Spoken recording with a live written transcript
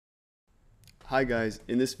Hi guys,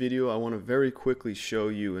 in this video I want to very quickly show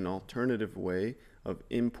you an alternative way of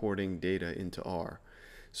importing data into R.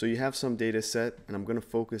 So you have some data set and I'm going to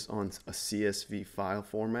focus on a CSV file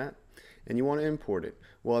format and you want to import it.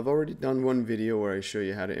 Well, I've already done one video where I show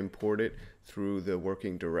you how to import it through the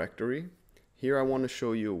working directory. Here I want to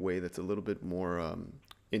show you a way that's a little bit more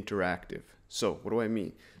interactive. So what do I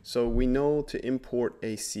mean? So we know to import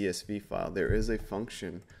a CSV file there is a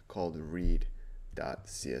function called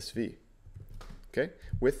read.csv. Okay,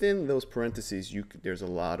 within those parentheses there's a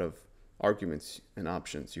lot of arguments and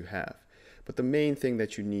options you have, but the main thing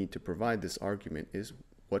that you need to provide this argument is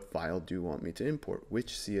what file do you want me to import,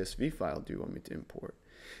 which CSV file do you want me to import.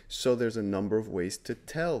 So there's a number of ways to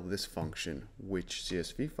tell this function which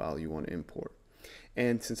CSV file you want to import.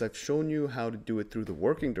 And since I've shown you how to do it through the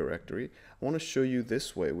working directory, I want to show you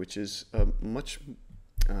this way, which is much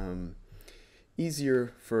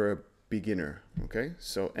easier for a beginner. Okay,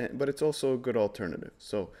 so but it's also a good alternative.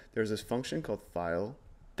 So there's this function called file.choose,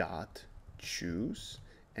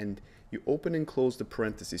 and you open and close the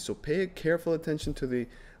parentheses. So pay careful attention to the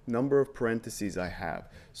number of parentheses I have.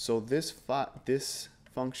 So this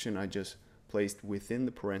function I just placed within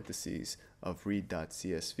the parentheses of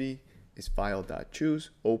read.csv is file.choose,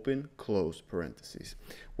 open, close parentheses.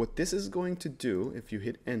 What this is going to do, if you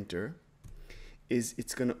hit enter, is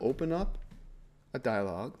it's going to open up a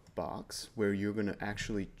dialog box where you're going to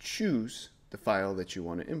actually choose the file that you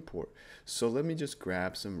want to import. So let me just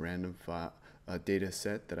grab some random file, data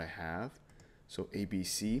set that I have. So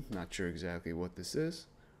ABC, not sure exactly what this is.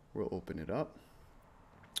 We'll open it up,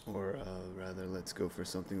 or rather let's go for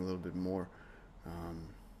something a little bit more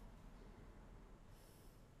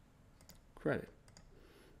credit.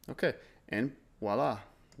 Okay, and voila,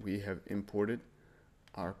 we have imported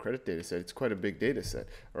our credit data set. It's quite a big data set.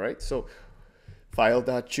 All right, so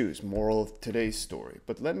file.choose, moral of today's story.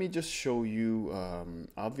 But let me just show you,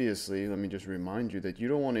 obviously, let me just remind you that you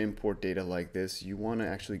don't want to import data like this. You want to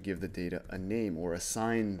actually give the data a name or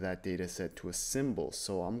assign that data set to a symbol.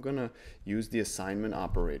 So I'm going to use the assignment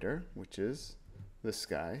operator, which is this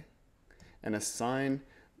guy, and assign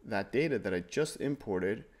that data that I just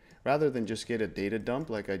imported. Rather than just get a data dump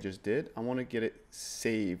like I just did, I want to get it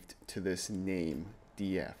saved to this name,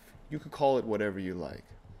 df. You could call it whatever you like.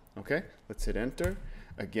 Okay, let's hit enter.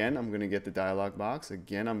 Again, I'm going to get the dialog box.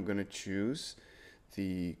 Again, I'm going to choose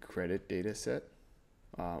the credit data set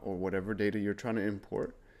or whatever data you're trying to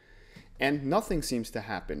import. And nothing seems to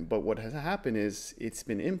happen. But what has happened is it's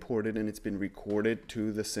been imported and it's been recorded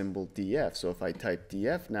to the symbol df. So if I type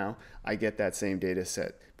df now, I get that same data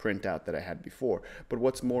set printout that I had before. But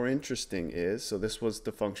what's more interesting is, so this was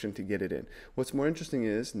the function to get it in. What's more interesting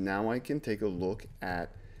is now I can take a look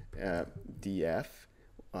at df.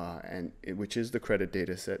 Which is the credit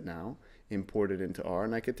data set now imported into R,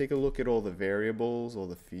 and I could take a look at all the variables, all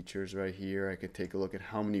the features right here. I could take a look at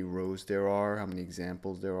how many rows there are, how many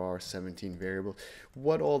examples there are, 17 variables,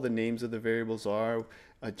 what all the names of the variables are,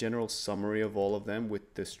 a general summary of all of them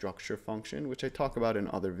with the structure function, which I talk about in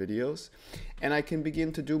other videos, and I can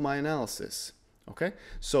begin to do my analysis. Okay,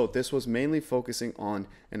 so this was mainly focusing on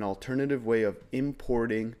an alternative way of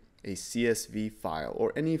importing a CSV file,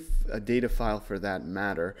 or any data file for that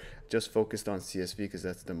matter, just focused on CSV because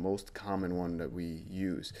that's the most common one that we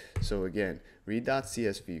use. So again,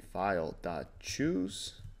 read.csv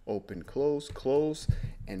file.choose, open, close,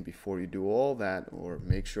 and before you do all that, or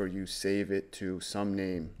make sure you save it to some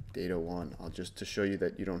name, data1. I'll just to show you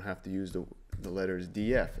that you don't have to use the letters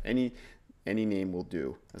df. Any name will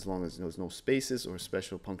do, as long as there's no spaces or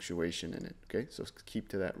special punctuation in it. Okay, so keep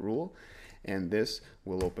to that rule. And this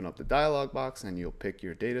will open up the dialog box and you'll pick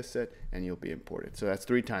your data set and you'll be imported. So that's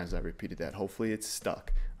 3 times I repeated that. Hopefully it's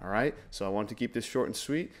stuck. All right, so I want to keep this short and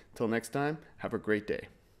sweet. Till next time, have a great day.